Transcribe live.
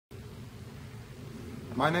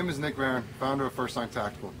My name is Nick Barron, founder of First Line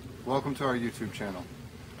Tactical. Welcome to our YouTube channel.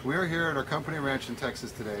 We are here at our company ranch in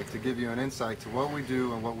Texas today to give you an insight to what we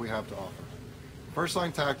do and what we have to offer. First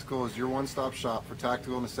Line Tactical is your one-stop shop for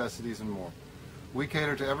tactical necessities and more. We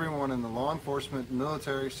cater to everyone in the law enforcement,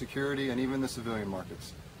 military, security, and even the civilian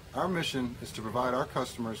markets. Our mission is to provide our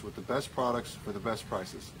customers with the best products for the best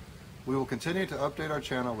prices. We will continue to update our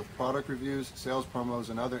channel with product reviews, sales promos,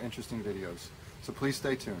 and other interesting videos. So please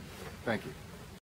stay tuned. Thank you.